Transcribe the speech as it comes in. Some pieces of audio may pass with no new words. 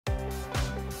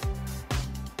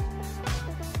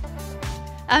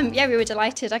Yeah, we were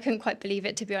delighted. I couldn't quite believe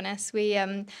it, to be honest. We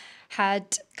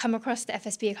had come across the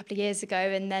FSB a couple of years ago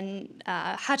and then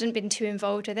hadn't been too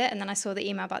involved with it. And then I saw the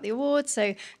email about the awards,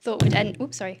 so thought we'd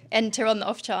enter on the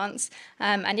off chance.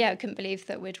 And yeah, I couldn't believe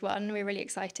that we'd won. We're really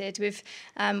excited. We've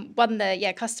won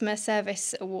the Customer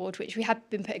Service Award, which we have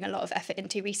been putting a lot of effort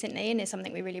into recently and is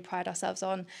something we really pride ourselves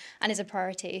on and is a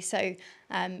priority. So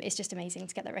it's just amazing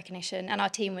to get that recognition. And our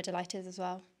team were delighted as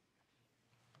well.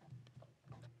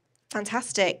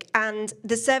 Fantastic. And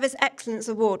the Service Excellence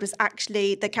Award was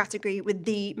actually the category with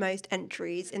the most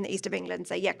entries in the East of England.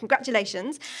 So yeah,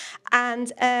 congratulations.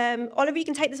 And Oliver, you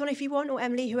can take this one if you want, or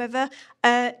Emily, whoever.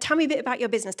 Tell me a bit about your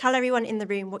business. Tell everyone in the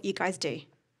room what you guys do.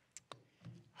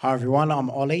 Hi everyone, I'm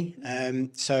Oli.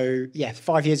 So yeah,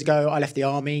 5 years ago I left the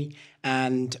army,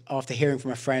 and after hearing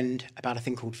from a friend about a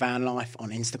thing called Vanlife on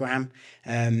Instagram,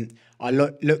 I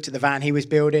looked at the van he was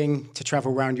building to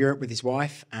travel around Europe with his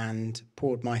wife and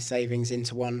poured my savings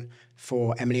into one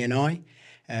for Emily and I.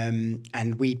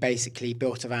 And we basically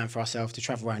built a van for ourselves to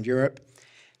travel around Europe.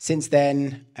 Since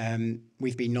then,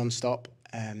 we've been non-stop,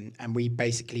 and we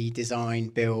basically design,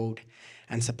 build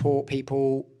and support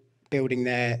people building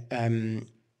their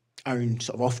own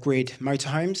sort of off-grid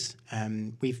motorhomes.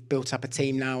 We've built up a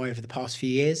team now over the past few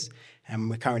years, and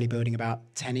we're currently building about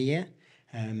 10 a year.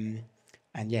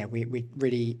 And yeah, we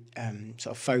really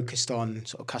sort of focused on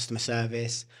sort of customer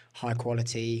service, high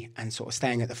quality, and sort of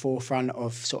staying at the forefront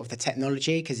of sort of the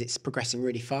technology because it's progressing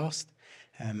really fast,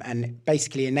 and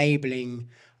basically enabling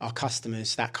our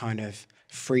customers that kind of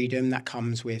freedom that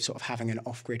comes with sort of having an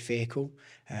off-grid vehicle.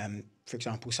 For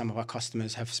example, some of our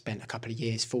customers have spent a couple of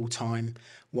years full-time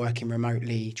working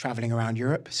remotely, travelling around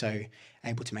Europe, so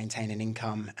able to maintain an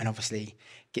income and obviously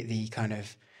get the kind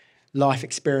of life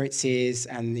experiences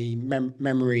and the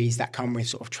memories that come with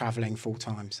sort of travelling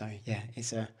full-time. So yeah,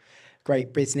 it's a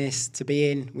great business to be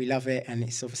in. We love it, and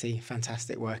it's obviously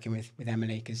fantastic working with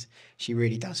Emily because she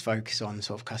really does focus on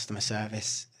sort of customer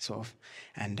service sort of,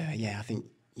 and yeah, I think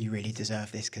you really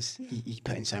deserve this because you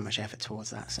put in so much effort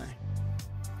towards that. So.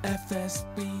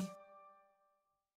 FSB